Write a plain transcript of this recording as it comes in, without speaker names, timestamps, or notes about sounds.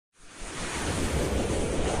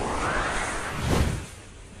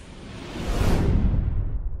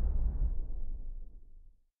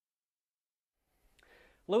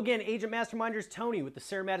Hello again, Agent Masterminders. Tony with the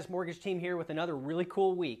Sarah Mattis Mortgage team here with another really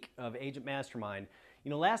cool week of Agent Mastermind. You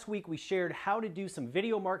know, last week we shared how to do some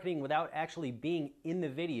video marketing without actually being in the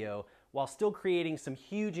video while still creating some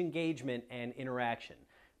huge engagement and interaction.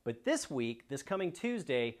 But this week, this coming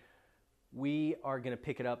Tuesday, we are going to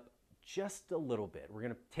pick it up just a little bit. We're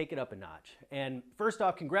going to take it up a notch. And first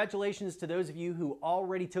off, congratulations to those of you who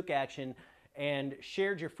already took action and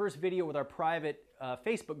shared your first video with our private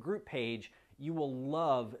Facebook group page. You will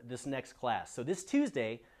love this next class. So this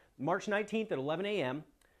Tuesday, March 19th at 11 a.m.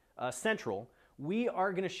 Central, we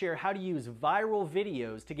are going to share how to use viral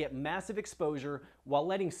videos to get massive exposure while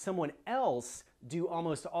letting someone else do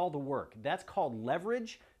almost all the work. That's called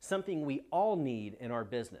leverage, something we all need in our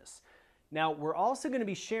business. Now, we're also going to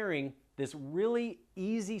be sharing this really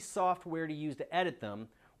easy software to use to edit them,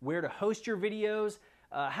 where to host your videos,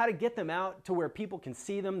 how to get them out to where people can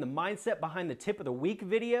see them, the mindset behind the tip of the week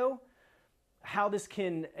video, how this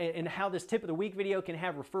tip of the week video can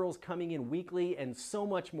have referrals coming in weekly, and so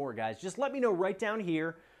much more, guys. Just let me know right down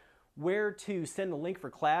here where to send the link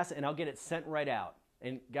for class, and I'll get it sent right out.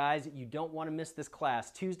 And guys, you don't want to miss this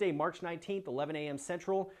class. Tuesday, March 19th, 11 a.m.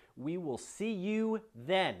 Central. We will see you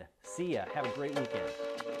then. See ya. Have a great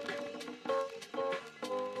weekend.